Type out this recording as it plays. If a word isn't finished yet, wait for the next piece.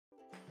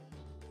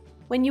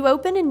When you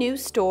open a new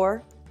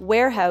store,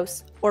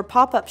 warehouse, or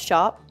pop-up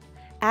shop,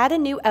 add a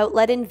new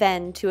outlet in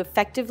Vend to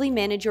effectively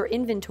manage your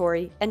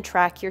inventory and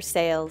track your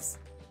sales.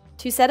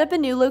 To set up a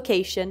new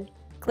location,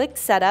 click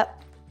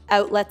Setup,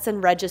 Outlets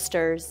and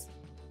Registers.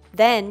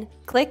 Then,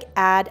 click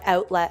Add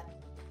Outlet.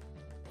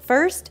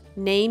 First,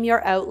 name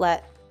your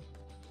outlet.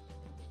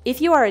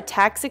 If you are a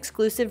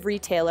tax-exclusive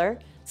retailer,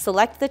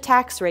 select the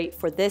tax rate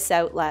for this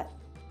outlet.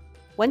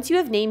 Once you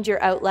have named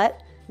your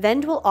outlet,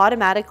 Vend will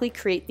automatically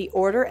create the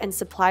order and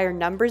supplier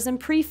numbers and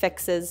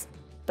prefixes,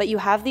 but you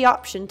have the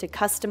option to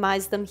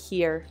customize them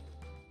here.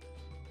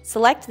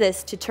 Select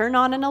this to turn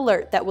on an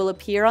alert that will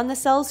appear on the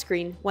sell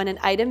screen when an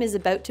item is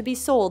about to be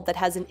sold that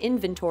has an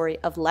inventory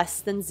of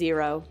less than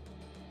 0.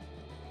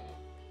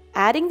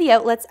 Adding the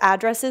outlet's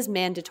address is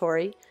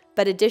mandatory,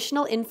 but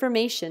additional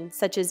information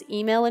such as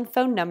email and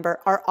phone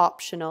number are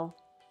optional.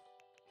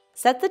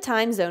 Set the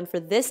time zone for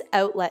this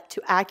outlet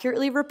to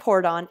accurately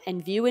report on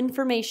and view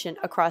information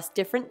across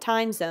different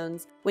time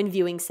zones when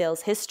viewing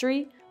sales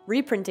history,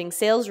 reprinting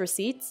sales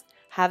receipts,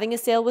 having a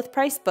sale with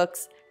price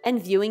books,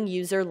 and viewing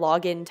user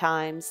login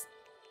times.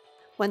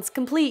 Once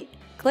complete,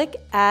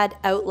 click Add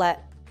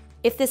Outlet.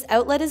 If this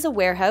outlet is a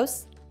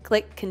warehouse,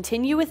 click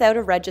Continue without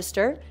a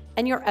register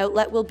and your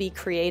outlet will be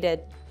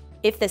created.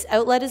 If this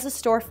outlet is a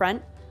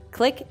storefront,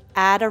 click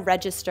Add a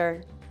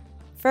Register.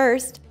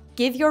 First,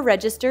 give your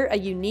register a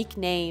unique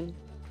name.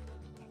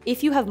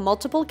 If you have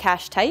multiple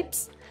cash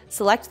types,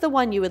 select the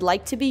one you would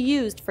like to be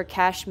used for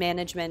cash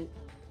management.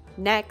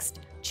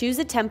 Next, choose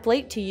a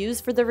template to use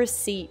for the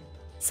receipt.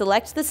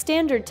 Select the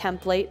standard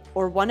template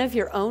or one of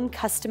your own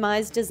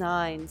customized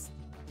designs.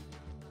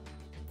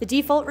 The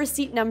default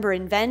receipt number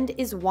in Vend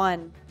is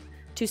 1.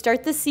 To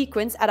start the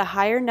sequence at a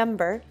higher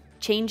number,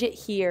 change it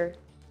here.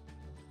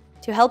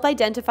 To help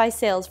identify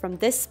sales from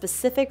this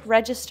specific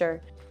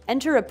register,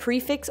 enter a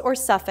prefix or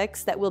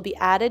suffix that will be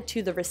added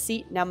to the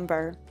receipt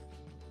number.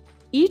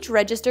 Each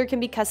register can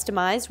be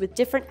customized with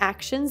different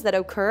actions that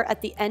occur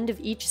at the end of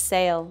each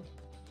sale.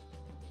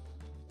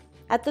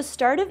 At the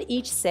start of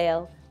each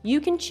sale,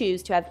 you can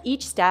choose to have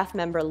each staff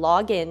member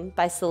log in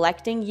by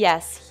selecting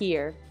Yes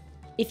here.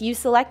 If you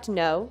select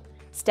No,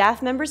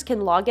 staff members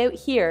can log out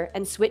here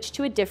and switch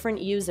to a different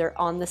user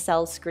on the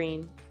sell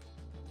screen.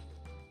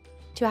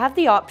 To have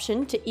the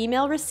option to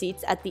email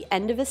receipts at the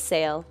end of a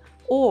sale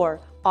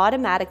or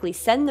automatically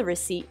send the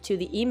receipt to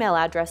the email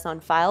address on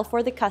file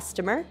for the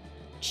customer,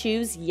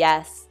 choose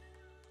Yes.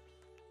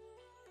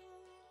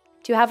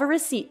 To have a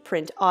receipt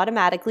print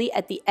automatically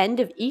at the end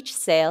of each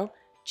sale,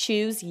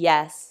 choose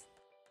Yes.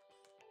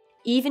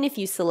 Even if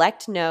you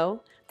select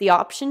No, the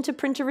option to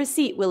print a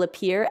receipt will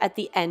appear at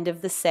the end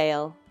of the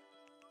sale.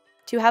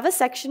 To have a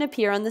section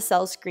appear on the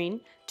sell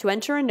screen to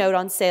enter a note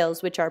on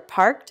sales which are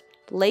parked,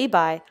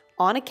 lay-by,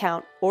 on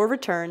account, or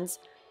returns,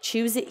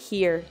 choose it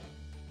here.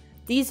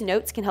 These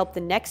notes can help the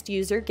next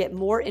user get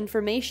more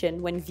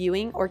information when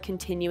viewing or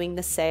continuing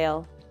the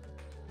sale.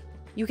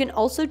 You can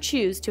also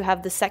choose to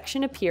have the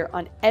section appear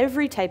on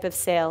every type of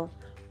sale,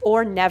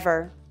 or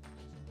never.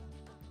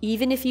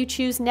 Even if you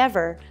choose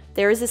never,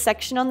 there is a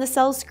section on the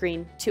sell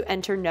screen to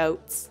enter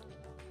notes.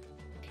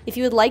 If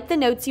you would like the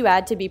notes you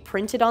add to be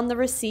printed on the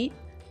receipt,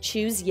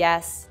 choose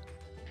Yes.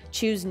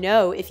 Choose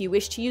No if you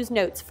wish to use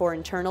notes for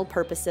internal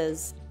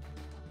purposes.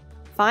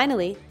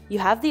 Finally, you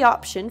have the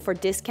option for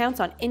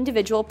discounts on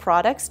individual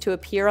products to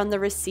appear on the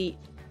receipt.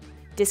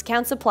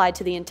 Discounts applied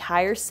to the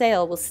entire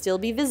sale will still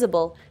be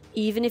visible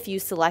even if you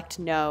select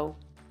No.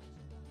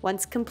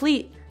 Once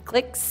complete,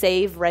 click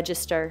Save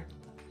Register.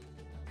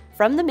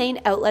 From the main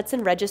Outlets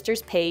and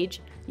Registers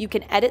page, you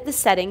can edit the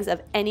settings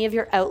of any of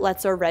your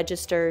outlets or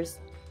registers.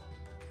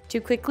 To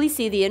quickly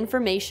see the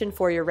information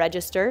for your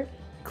register,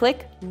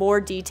 click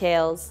More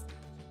Details.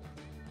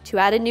 To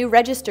add a new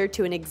register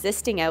to an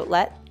existing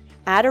outlet,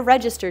 add a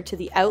register to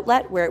the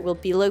outlet where it will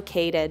be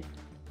located.